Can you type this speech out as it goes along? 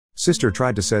Sister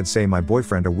tried to say my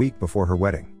boyfriend a week before her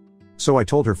wedding. So I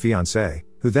told her fiancé,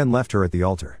 who then left her at the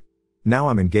altar. Now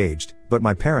I'm engaged, but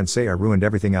my parents say I ruined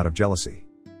everything out of jealousy.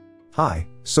 Hi,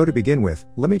 so to begin with,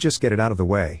 let me just get it out of the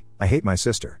way, I hate my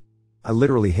sister. I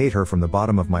literally hate her from the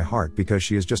bottom of my heart because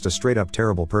she is just a straight up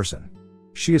terrible person.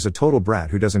 She is a total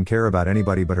brat who doesn't care about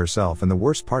anybody but herself, and the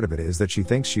worst part of it is that she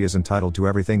thinks she is entitled to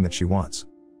everything that she wants.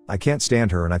 I can't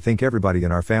stand her, and I think everybody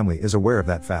in our family is aware of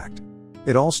that fact.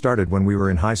 It all started when we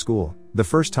were in high school, the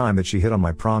first time that she hit on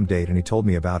my prom date and he told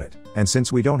me about it, and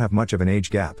since we don't have much of an age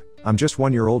gap, I'm just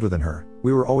 1 year older than her,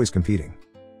 we were always competing.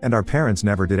 And our parents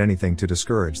never did anything to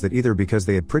discourage that either because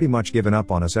they had pretty much given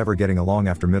up on us ever getting along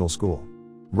after middle school.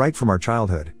 Right from our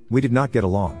childhood, we did not get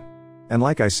along. And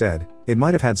like I said, it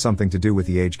might have had something to do with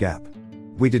the age gap.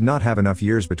 We did not have enough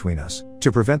years between us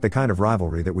to prevent the kind of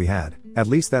rivalry that we had, at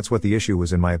least that's what the issue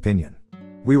was in my opinion.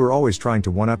 We were always trying to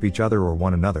one-up each other or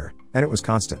one another, and it was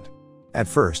constant. At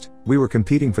first, we were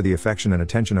competing for the affection and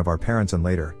attention of our parents, and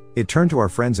later, it turned to our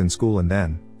friends in school, and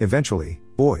then, eventually,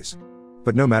 boys.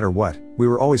 But no matter what, we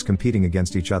were always competing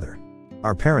against each other.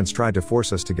 Our parents tried to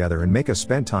force us together and make us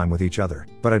spend time with each other,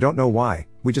 but I don't know why,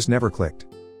 we just never clicked.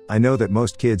 I know that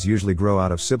most kids usually grow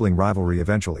out of sibling rivalry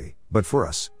eventually, but for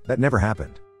us, that never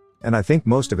happened. And I think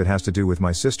most of it has to do with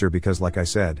my sister because, like I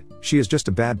said, she is just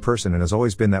a bad person and has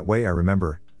always been that way. I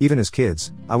remember, even as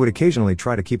kids, I would occasionally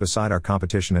try to keep aside our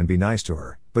competition and be nice to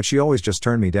her, but she always just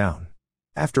turned me down.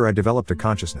 After I developed a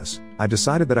consciousness, I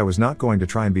decided that I was not going to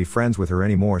try and be friends with her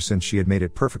anymore, since she had made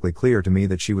it perfectly clear to me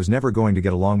that she was never going to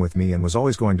get along with me and was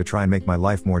always going to try and make my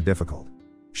life more difficult.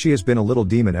 She has been a little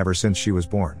demon ever since she was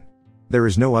born. There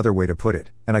is no other way to put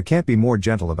it, and I can't be more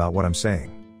gentle about what I'm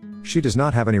saying. She does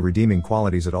not have any redeeming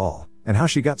qualities at all, and how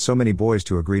she got so many boys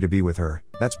to agree to be with her,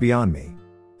 that's beyond me.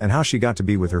 And how she got to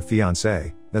be with her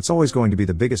fiancé, that's always going to be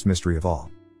the biggest mystery of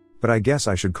all. But I guess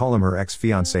I should call him her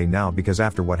ex-fiancé now, because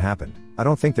after what happened, I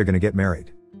don't think they're gonna get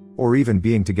married. Or even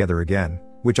being together again,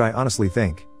 which I honestly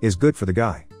think is good for the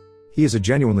guy. He is a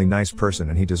genuinely nice person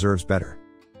and he deserves better.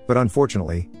 But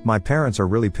unfortunately, my parents are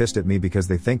really pissed at me because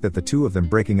they think that the two of them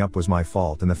breaking up was my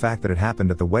fault, and the fact that it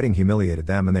happened at the wedding humiliated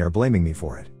them, and they are blaming me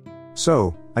for it.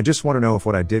 So, I just want to know if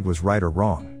what I did was right or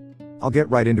wrong. I'll get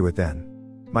right into it then.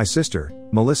 My sister,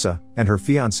 Melissa, and her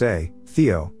fiancé,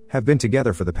 Theo, have been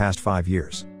together for the past 5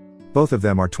 years. Both of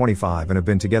them are 25 and have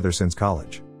been together since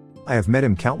college. I have met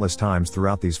him countless times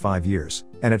throughout these 5 years,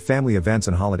 and at family events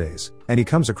and holidays, and he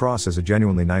comes across as a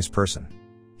genuinely nice person.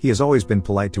 He has always been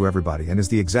polite to everybody and is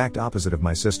the exact opposite of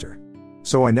my sister.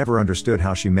 So I never understood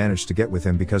how she managed to get with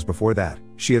him, because before that,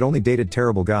 she had only dated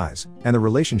terrible guys, and the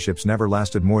relationships never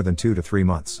lasted more than 2 to 3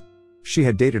 months. She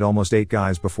had dated almost 8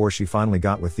 guys before she finally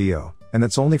got with Theo, and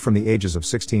that's only from the ages of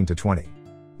 16 to 20.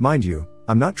 Mind you,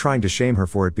 I'm not trying to shame her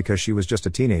for it because she was just a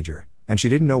teenager, and she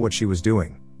didn't know what she was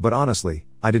doing, but honestly,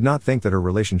 I did not think that her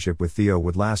relationship with Theo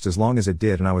would last as long as it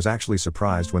did, and I was actually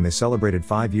surprised when they celebrated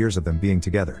 5 years of them being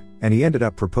together, and he ended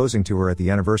up proposing to her at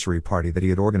the anniversary party that he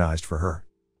had organized for her.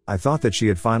 I thought that she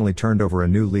had finally turned over a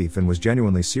new leaf and was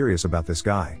genuinely serious about this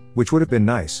guy, which would have been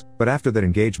nice, but after that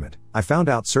engagement, I found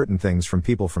out certain things from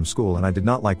people from school and I did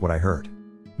not like what I heard.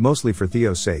 Mostly for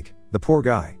Theo's sake, the poor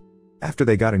guy. After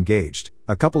they got engaged,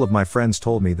 a couple of my friends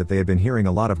told me that they had been hearing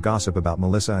a lot of gossip about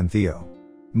Melissa and Theo.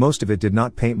 Most of it did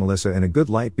not paint Melissa in a good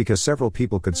light, because several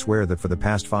people could swear that for the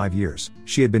past 5 years,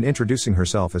 she had been introducing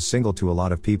herself as single to a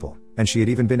lot of people, and she had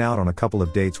even been out on a couple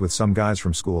of dates with some guys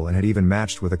from school and had even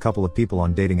matched with a couple of people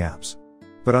on dating apps.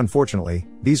 But unfortunately,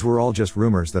 these were all just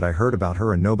rumors that I heard about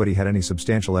her, and nobody had any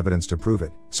substantial evidence to prove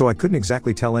it, so I couldn't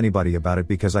exactly tell anybody about it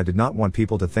because I did not want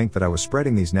people to think that I was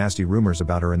spreading these nasty rumors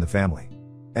about her in the family.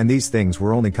 And these things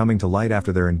were only coming to light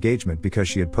after their engagement because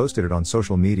she had posted it on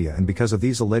social media, and because of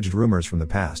these alleged rumors from the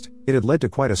past, it had led to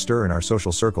quite a stir in our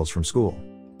social circles from school.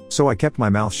 So I kept my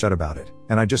mouth shut about it,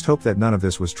 and I just hoped that none of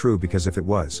this was true, because if it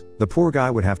was, the poor guy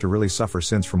would have to really suffer,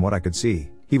 since from what I could see,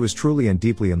 he was truly and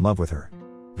deeply in love with her.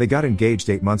 They got engaged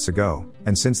 8 months ago,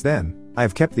 and since then, I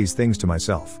have kept these things to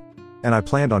myself. And I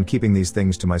planned on keeping these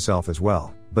things to myself as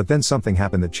well, but then something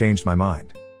happened that changed my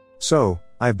mind. So,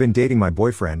 I have been dating my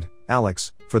boyfriend,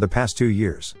 Alex, for the past 2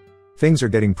 years. Things are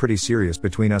getting pretty serious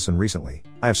between us, and recently,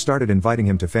 I have started inviting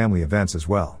him to family events as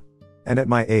well. And at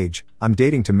my age, I'm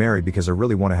dating to marry because I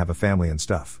really want to have a family and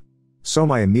stuff. So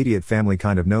my immediate family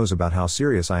kind of knows about how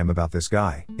serious I am about this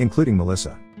guy, including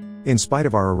Melissa. In spite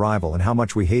of our arrival and how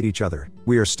much we hate each other,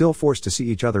 we are still forced to see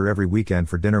each other every weekend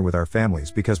for dinner with our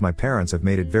families, because my parents have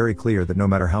made it very clear that no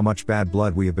matter how much bad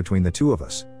blood we have between the two of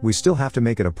us, we still have to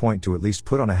make it a point to at least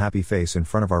put on a happy face in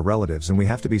front of our relatives, and we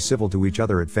have to be civil to each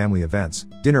other at family events,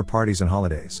 dinner parties and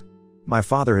holidays. My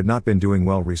father had not been doing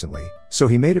well recently, so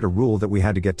he made it a rule that we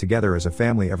had to get together as a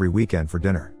family every weekend for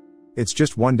dinner. It's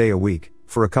just one day a week,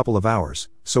 for a couple of hours,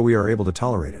 so we are able to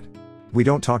tolerate it. We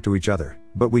don't talk to each other,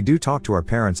 but we do talk to our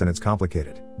parents and it's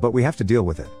complicated, but we have to deal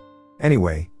with it.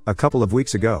 Anyway, a couple of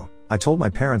weeks ago, I told my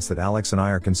parents that Alex and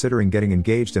I are considering getting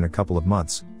engaged in a couple of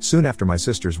months, soon after my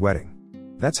sister's wedding.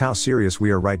 That's how serious we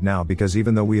are right now, because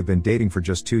even though we have been dating for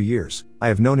just 2 years, I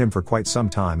have known him for quite some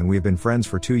time and we have been friends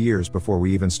for 2 years before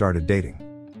we even started dating.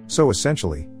 So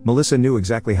essentially, Melissa knew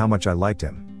exactly how much I liked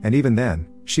him, and even then,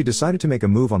 she decided to make a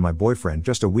move on my boyfriend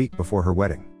just a week before her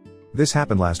wedding. This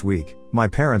happened last week. My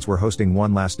parents were hosting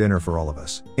one last dinner for all of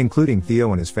us, including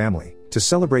Theo and his family, to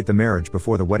celebrate the marriage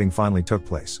before the wedding finally took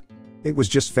place. It was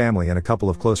just family and a couple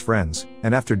of close friends,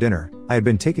 and after dinner, I had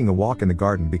been taking a walk in the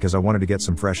garden because I wanted to get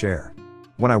some fresh air.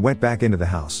 When I went back into the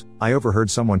house, I overheard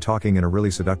someone talking in a really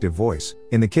seductive voice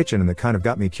in the kitchen, and that kind of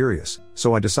got me curious,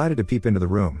 so I decided to peep into the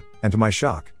room, and to my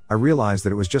shock, I realized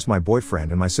that it was just my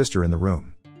boyfriend and my sister in the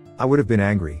room. I would have been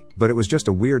angry, but it was just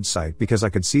a weird sight because I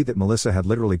could see that Melissa had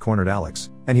literally cornered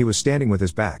Alex, and he was standing with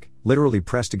his back, literally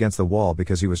pressed against the wall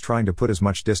because he was trying to put as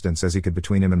much distance as he could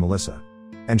between him and Melissa.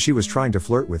 And she was trying to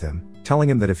flirt with him, telling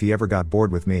him that if he ever got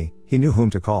bored with me, he knew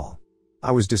whom to call.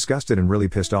 I was disgusted and really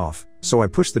pissed off, so I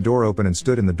pushed the door open and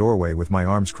stood in the doorway with my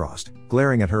arms crossed,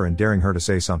 glaring at her and daring her to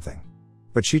say something.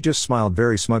 But she just smiled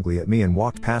very smugly at me and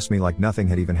walked past me like nothing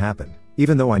had even happened,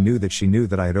 even though I knew that she knew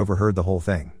that I had overheard the whole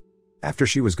thing. After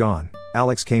she was gone,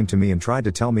 Alex came to me and tried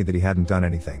to tell me that he hadn't done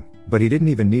anything, but he didn't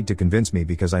even need to convince me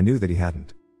because I knew that he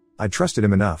hadn't. I trusted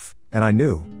him enough, and I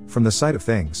knew, from the sight of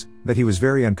things, that he was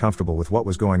very uncomfortable with what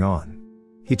was going on.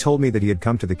 He told me that he had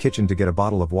come to the kitchen to get a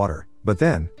bottle of water, but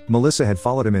then, Melissa had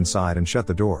followed him inside and shut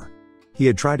the door. He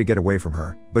had tried to get away from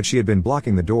her, but she had been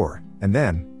blocking the door, and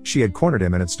then, she had cornered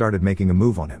him and had started making a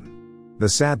move on him. The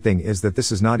sad thing is that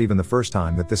this is not even the first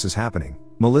time that this is happening.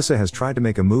 Melissa has tried to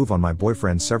make a move on my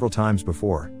boyfriend several times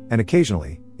before, and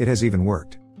occasionally, it has even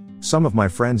worked. Some of my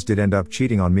friends did end up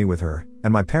cheating on me with her,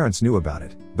 and my parents knew about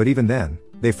it, but even then,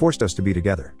 they forced us to be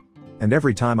together. And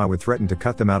every time I would threaten to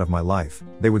cut them out of my life,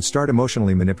 they would start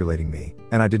emotionally manipulating me,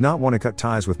 and I did not want to cut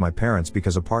ties with my parents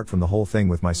because apart from the whole thing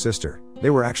with my sister,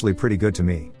 they were actually pretty good to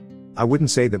me. I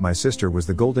wouldn't say that my sister was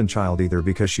the golden child either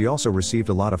because she also received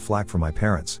a lot of flack from my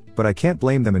parents, but I can't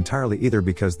blame them entirely either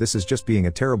because this is just being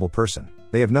a terrible person.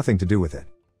 They have nothing to do with it.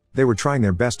 They were trying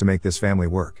their best to make this family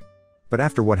work. But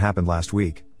after what happened last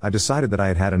week, I decided that I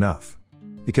had had enough.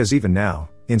 Because even now,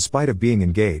 in spite of being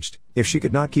engaged, if she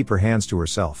could not keep her hands to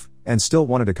herself, and still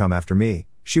wanted to come after me,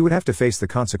 she would have to face the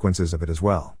consequences of it as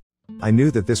well. I knew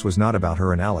that this was not about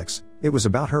her and Alex, it was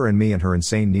about her and me and her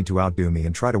insane need to outdo me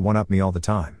and try to one-up me all the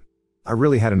time. I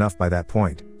really had enough by that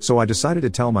point, so I decided to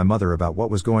tell my mother about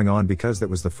what was going on because that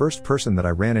was the first person that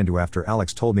I ran into after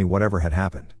Alex told me whatever had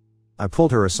happened. I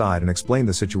pulled her aside and explained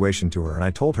the situation to her, and I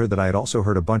told her that I had also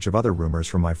heard a bunch of other rumors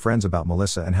from my friends about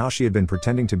Melissa and how she had been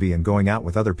pretending to be and going out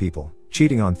with other people,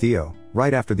 cheating on Theo,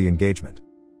 right after the engagement.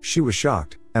 She was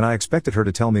shocked, and I expected her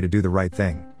to tell me to do the right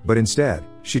thing, but instead,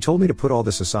 she told me to put all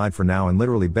this aside for now and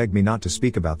literally begged me not to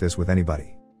speak about this with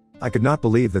anybody. I could not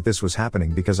believe that this was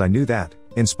happening because I knew that,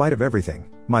 in spite of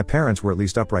everything, my parents were at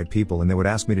least upright people and they would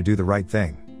ask me to do the right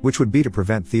thing, which would be to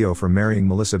prevent Theo from marrying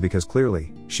Melissa because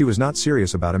clearly, she was not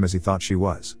serious about him as he thought she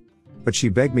was. But she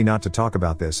begged me not to talk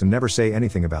about this and never say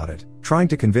anything about it, trying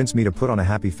to convince me to put on a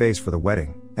happy face for the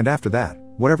wedding, and after that,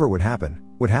 whatever would happen,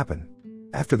 would happen.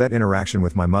 After that interaction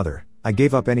with my mother, I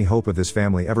gave up any hope of this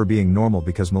family ever being normal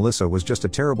because Melissa was just a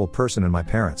terrible person and my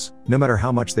parents, no matter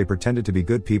how much they pretended to be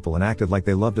good people and acted like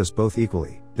they loved us both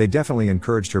equally, they definitely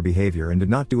encouraged her behavior and did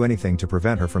not do anything to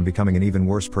prevent her from becoming an even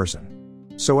worse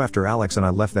person. So after Alex and I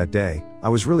left that day, I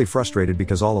was really frustrated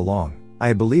because all along, I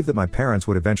had believed that my parents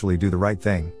would eventually do the right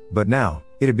thing, but now,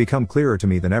 it had become clearer to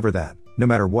me than ever that, no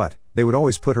matter what, they would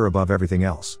always put her above everything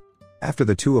else. After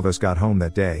the two of us got home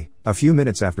that day, a few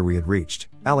minutes after we had reached,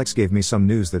 Alex gave me some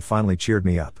news that finally cheered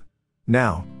me up.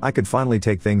 Now, I could finally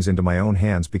take things into my own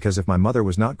hands because if my mother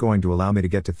was not going to allow me to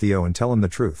get to Theo and tell him the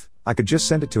truth, I could just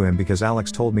send it to him because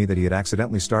Alex told me that he had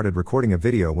accidentally started recording a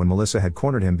video when Melissa had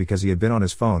cornered him because he had been on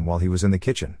his phone while he was in the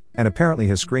kitchen, and apparently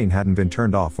his screen hadn't been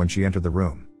turned off when she entered the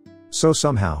room. So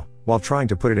somehow, while trying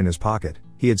to put it in his pocket,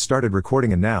 he had started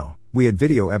recording and now, we had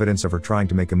video evidence of her trying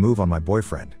to make a move on my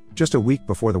boyfriend, just a week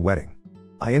before the wedding.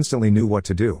 I instantly knew what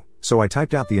to do, so I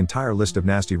typed out the entire list of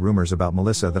nasty rumors about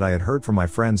Melissa that I had heard from my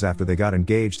friends after they got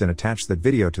engaged and attached that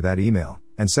video to that email,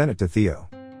 and sent it to Theo.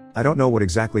 I don't know what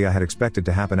exactly I had expected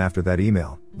to happen after that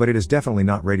email, but it is definitely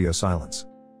not radio silence.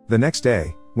 The next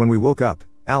day, when we woke up,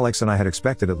 Alex and I had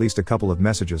expected at least a couple of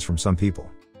messages from some people.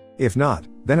 If not,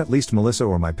 then at least Melissa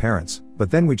or my parents,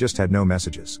 but then we just had no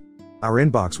messages. Our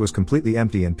inbox was completely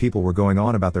empty and people were going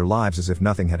on about their lives as if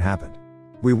nothing had happened.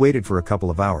 We waited for a couple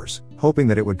of hours, hoping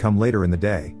that it would come later in the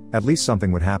day, at least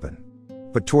something would happen.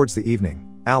 But towards the evening,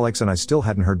 Alex and I still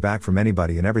hadn't heard back from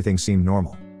anybody and everything seemed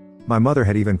normal. My mother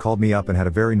had even called me up and had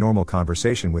a very normal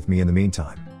conversation with me in the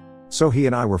meantime. So he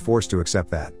and I were forced to accept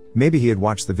that. Maybe he had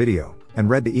watched the video, and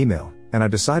read the email, and I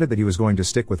decided that he was going to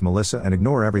stick with Melissa and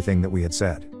ignore everything that we had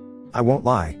said. I won't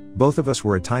lie, both of us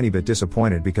were a tiny bit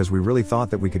disappointed because we really thought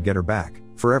that we could get her back,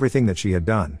 for everything that she had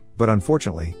done, but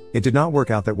unfortunately, it did not work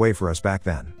out that way for us back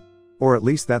then. Or at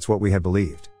least that's what we had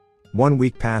believed. 1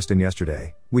 week passed and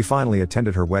yesterday, we finally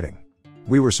attended her wedding.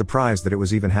 We were surprised that it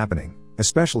was even happening,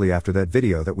 especially after that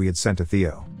video that we had sent to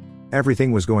Theo.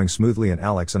 Everything was going smoothly and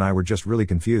Alex and I were just really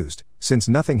confused, since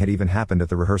nothing had even happened at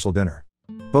the rehearsal dinner.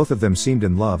 Both of them seemed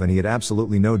in love and he had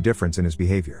absolutely no difference in his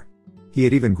behavior. He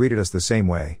had even greeted us the same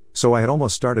way, so I had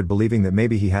almost started believing that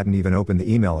maybe he hadn't even opened the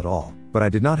email at all, but I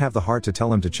did not have the heart to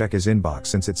tell him to check his inbox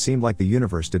since it seemed like the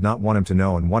universe did not want him to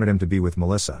know and wanted him to be with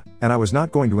Melissa, and I was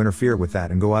not going to interfere with that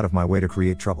and go out of my way to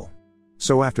create trouble.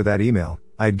 So after that email,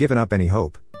 I had given up any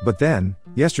hope, but then,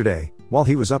 yesterday, while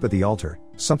he was up at the altar,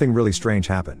 something really strange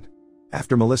happened.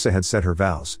 After Melissa had said her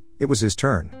vows, it was his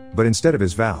turn, but instead of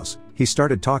his vows, he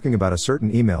started talking about a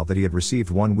certain email that he had received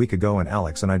 1 week ago and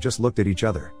Alex and I just looked at each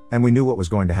other, and we knew what was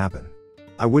going to happen.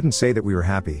 I wouldn't say that we were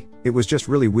happy, it was just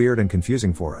really weird and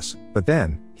confusing for us, but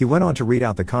then, he went on to read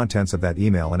out the contents of that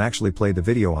email and actually played the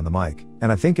video on the mic,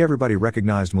 and I think everybody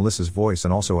recognized Melissa's voice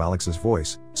and also Alex's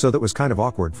voice, so that was kind of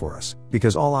awkward for us,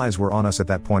 because all eyes were on us at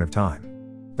that point of time.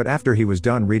 But after he was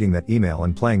done reading that email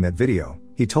and playing that video,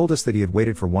 he told us that he had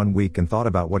waited for 1 week and thought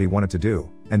about what he wanted to do,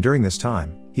 and during this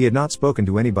time, he had not spoken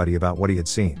to anybody about what he had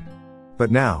seen. But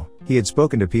now, he had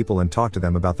spoken to people and talked to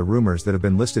them about the rumors that have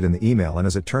been listed in the email, and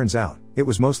as it turns out, it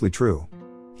was mostly true.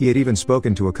 He had even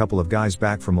spoken to a couple of guys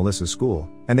back from Melissa's school,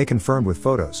 and they confirmed with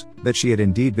photos, that she had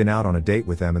indeed been out on a date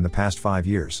with them in the past 5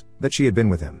 years, that she had been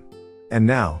with him. And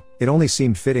now, it only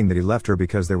seemed fitting that he left her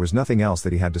because there was nothing else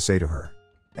that he had to say to her.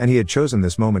 And he had chosen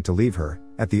this moment to leave her,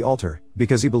 at the altar,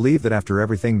 because he believed that after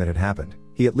everything that had happened,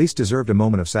 he at least deserved a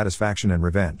moment of satisfaction and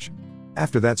revenge.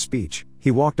 After that speech,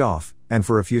 he walked off, and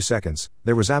for a few seconds,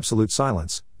 there was absolute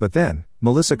silence, but then,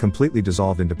 Melissa completely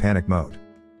dissolved into panic mode.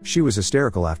 She was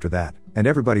hysterical after that, and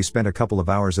everybody spent a couple of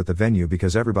hours at the venue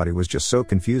because everybody was just so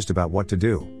confused about what to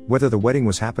do, whether the wedding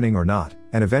was happening or not,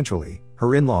 and eventually,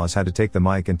 her in-laws had to take the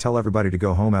mic and tell everybody to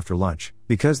go home after lunch,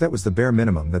 because that was the bare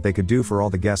minimum that they could do for all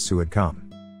the guests who had come.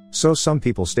 So some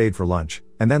people stayed for lunch,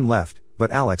 and then left,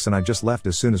 but Alex and I just left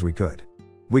as soon as we could.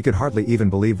 We could hardly even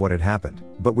believe what had happened,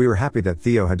 but we were happy that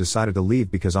Theo had decided to leave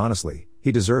because honestly,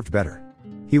 he deserved better.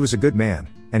 He was a good man,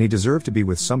 and he deserved to be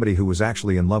with somebody who was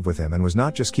actually in love with him and was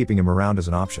not just keeping him around as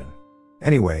an option.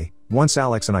 Anyway, once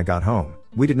Alex and I got home,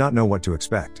 we did not know what to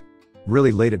expect.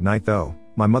 Really late at night though,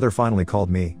 my mother finally called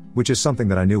me, which is something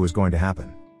that I knew was going to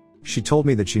happen. She told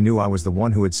me that she knew I was the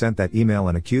one who had sent that email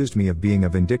and accused me of being a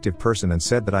vindictive person and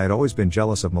said that I had always been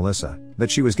jealous of Melissa, that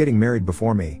she was getting married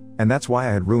before me, and that's why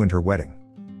I had ruined her wedding.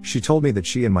 She told me that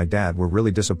she and my dad were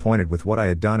really disappointed with what I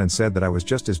had done and said that I was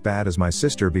just as bad as my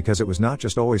sister because it was not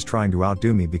just always trying to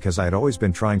outdo me because I had always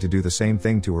been trying to do the same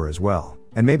thing to her as well,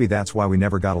 and maybe that's why we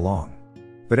never got along.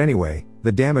 But anyway,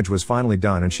 the damage was finally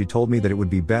done and she told me that it would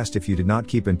be best if you did not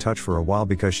keep in touch for a while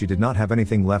because she did not have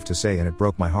anything left to say and it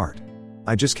broke my heart.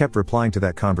 I just kept replying to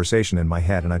that conversation in my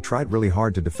head and I tried really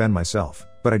hard to defend myself,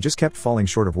 but I just kept falling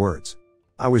short of words.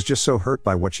 I was just so hurt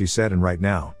by what she said and right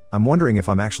now, I'm wondering if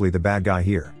I'm actually the bad guy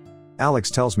here.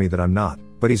 Alex tells me that I'm not,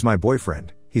 but he's my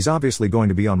boyfriend, he's obviously going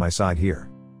to be on my side here.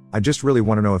 I just really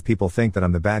want to know if people think that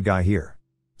I'm the bad guy here.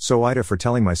 So Ida for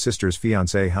telling my sister's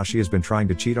fiancé how she has been trying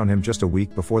to cheat on him just a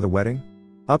week before the wedding?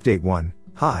 Update 1.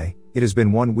 Hi, it has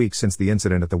been 1 week since the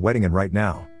incident at the wedding and right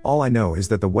now, all I know is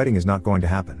that the wedding is not going to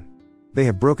happen. They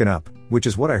have broken up, which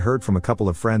is what I heard from a couple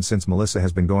of friends since Melissa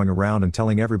has been going around and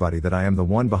telling everybody that I am the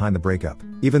one behind the breakup,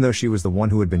 even though she was the one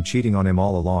who had been cheating on him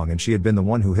all along and she had been the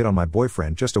one who hit on my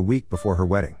boyfriend just a week before her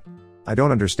wedding. I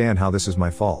don't understand how this is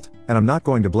my fault, and I'm not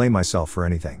going to blame myself for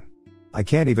anything. I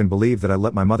can't even believe that I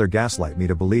let my mother gaslight me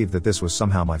to believe that this was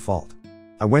somehow my fault.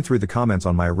 I went through the comments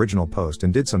on my original post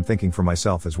and did some thinking for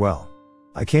myself as well.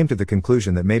 I came to the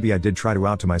conclusion that maybe I did try to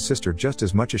out to my sister just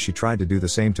as much as she tried to do the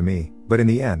same to me, but in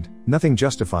the end, nothing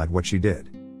justified what she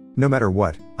did. No matter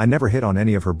what, I never hit on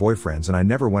any of her boyfriends and I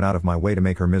never went out of my way to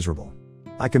make her miserable.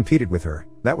 I competed with her,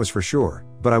 that was for sure,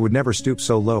 but I would never stoop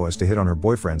so low as to hit on her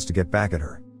boyfriends to get back at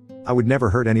her. I would never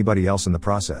hurt anybody else in the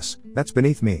process, that's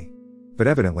beneath me. But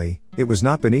evidently, it was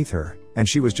not beneath her, and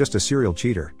she was just a serial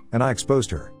cheater, and I exposed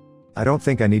her. I don't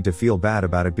think I need to feel bad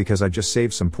about it because I just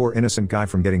saved some poor innocent guy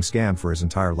from getting scammed for his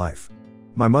entire life.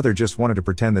 My mother just wanted to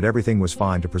pretend that everything was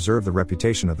fine to preserve the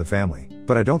reputation of the family,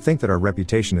 but I don't think that our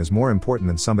reputation is more important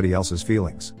than somebody else's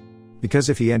feelings. Because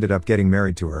if he ended up getting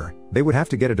married to her, they would have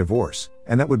to get a divorce,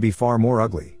 and that would be far more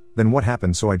ugly than what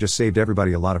happened, so I just saved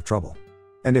everybody a lot of trouble.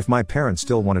 And if my parents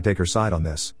still want to take her side on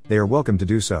this, they are welcome to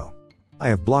do so. I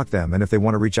have blocked them, and if they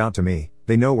want to reach out to me,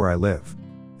 they know where I live.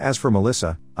 As for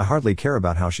Melissa, I hardly care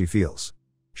about how she feels.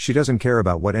 She doesn't care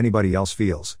about what anybody else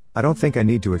feels. I don't think I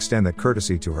need to extend that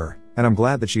courtesy to her, and I'm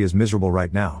glad that she is miserable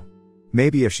right now.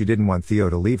 Maybe if she didn't want Theo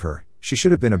to leave her, she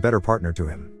should have been a better partner to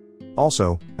him.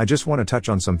 Also, I just want to touch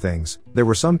on some things. There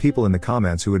were some people in the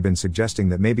comments who had been suggesting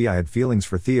that maybe I had feelings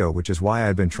for Theo, which is why I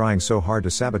had been trying so hard to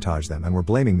sabotage them, and were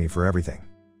blaming me for everything.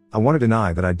 I want to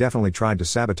deny that I definitely tried to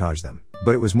sabotage them,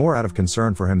 but it was more out of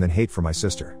concern for him than hate for my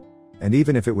sister. And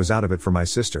even if it was out of it for my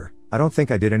sister, I don't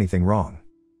think I did anything wrong.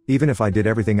 Even if I did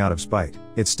everything out of spite,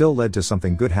 it still led to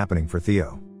something good happening for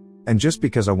Theo. And just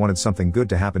because I wanted something good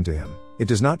to happen to him, it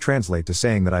does not translate to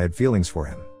saying that I had feelings for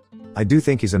him. I do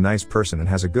think he's a nice person and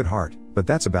has a good heart, but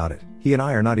that's about it. He and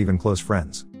I are not even close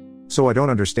friends. So I don't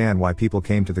understand why people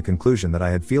came to the conclusion that I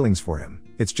had feelings for him.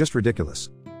 It's just ridiculous.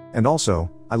 And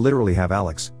also, I literally have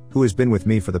Alex, who has been with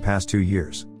me for the past 2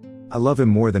 years. I love him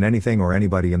more than anything or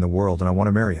anybody in the world, and I want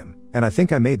to marry him. And I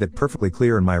think I made that perfectly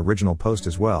clear in my original post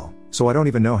as well, so I don't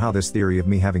even know how this theory of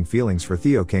me having feelings for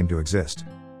Theo came to exist.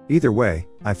 Either way,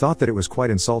 I thought that it was quite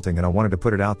insulting, and I wanted to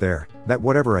put it out there, that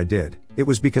whatever I did, it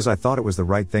was because I thought it was the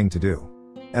right thing to do.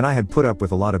 And I had put up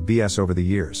with a lot of BS over the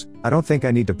years. I don't think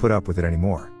I need to put up with it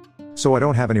anymore. So I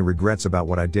don't have any regrets about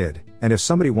what I did, and if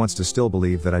somebody wants to still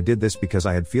believe that I did this because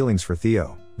I had feelings for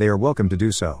Theo, they are welcome to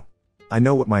do so. I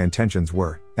know what my intentions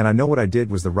were, and I know what I did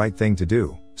was the right thing to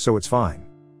do, so it's fine.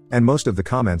 And most of the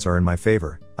comments are in my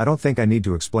favor. I don't think I need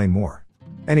to explain more.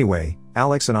 Anyway,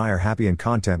 Alex and I are happy and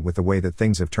content with the way that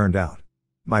things have turned out.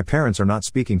 My parents are not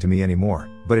speaking to me anymore,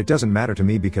 but it doesn't matter to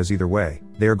me because either way,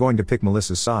 they are going to pick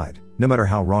Melissa's side, no matter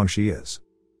how wrong she is.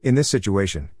 In this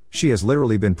situation, she has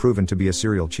literally been proven to be a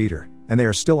serial cheater, and they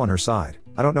are still on her side.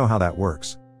 I don't know how that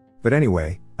works. But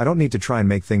anyway, I don't need to try and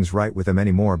make things right with them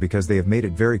anymore because they have made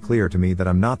it very clear to me that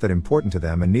I'm not that important to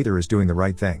them, and neither is doing the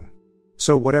right thing.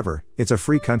 So whatever, it's a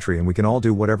free country and we can all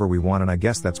do whatever we want, and I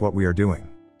guess that's what we are doing.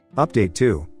 Update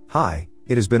 2. Hi,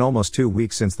 it has been almost 2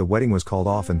 weeks since the wedding was called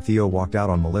off and Theo walked out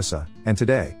on Melissa, and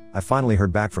today, I finally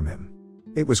heard back from him.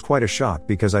 It was quite a shock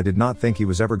because I did not think he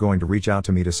was ever going to reach out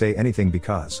to me to say anything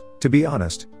because, to be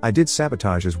honest, I did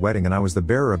sabotage his wedding and I was the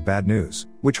bearer of bad news,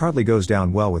 which hardly goes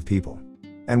down well with people.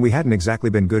 And we hadn't exactly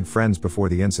been good friends before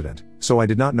the incident, so I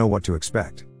did not know what to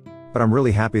expect. But I'm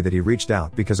really happy that he reached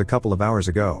out because a couple of hours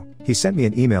ago, he sent me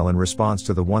an email in response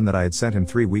to the one that I had sent him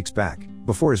 3 weeks back,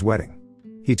 before his wedding.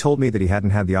 He told me that he hadn't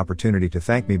had the opportunity to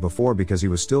thank me before because he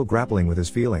was still grappling with his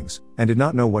feelings, and did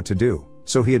not know what to do,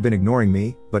 so he had been ignoring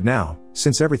me, but now,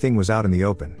 since everything was out in the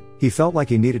open, he felt like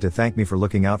he needed to thank me for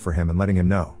looking out for him and letting him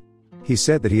know. He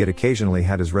said that he had occasionally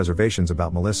had his reservations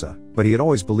about Melissa, but he had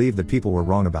always believed that people were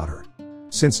wrong about her.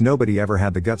 Since nobody ever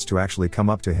had the guts to actually come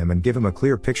up to him and give him a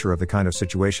clear picture of the kind of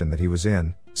situation that he was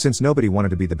in, since nobody wanted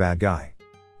to be the bad guy.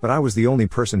 But I was the only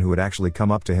person who had actually come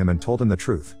up to him and told him the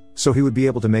truth, so he would be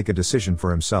able to make a decision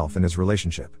for himself and his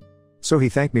relationship. So he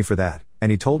thanked me for that,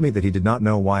 and he told me that he did not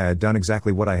know why I had done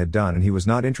exactly what I had done, and he was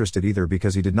not interested either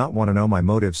because he did not want to know my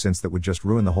motives since that would just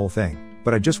ruin the whole thing,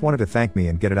 but I just wanted to thank me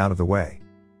and get it out of the way.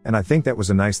 And I think that was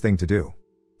a nice thing to do.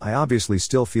 I obviously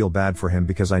still feel bad for him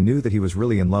because I knew that he was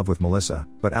really in love with Melissa,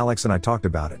 but Alex and I talked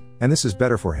about it, and this is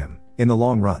better for him, in the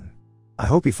long run. I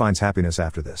hope he finds happiness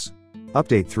after this.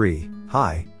 Update 3.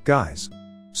 Hi, guys.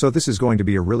 So this is going to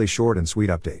be a really short and sweet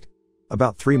update.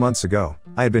 About 3 months ago,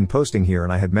 I had been posting here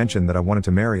and I had mentioned that I wanted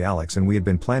to marry Alex and we had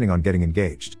been planning on getting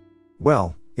engaged.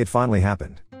 Well, it finally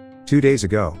happened. 2 days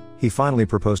ago, he finally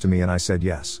proposed to me and I said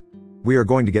yes. We are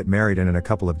going to get married, and in a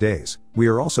couple of days, we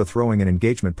are also throwing an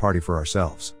engagement party for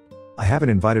ourselves. I haven't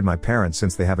invited my parents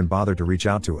since they haven't bothered to reach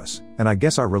out to us, and I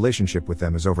guess our relationship with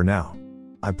them is over now.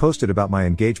 I posted about my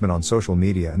engagement on social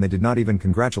media and they did not even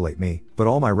congratulate me, but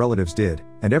all my relatives did,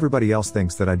 and everybody else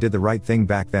thinks that I did the right thing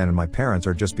back then and my parents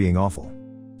are just being awful.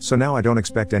 So now I don't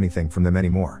expect anything from them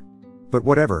anymore. But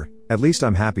whatever, at least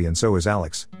I'm happy and so is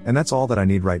Alex, and that's all that I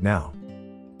need right now.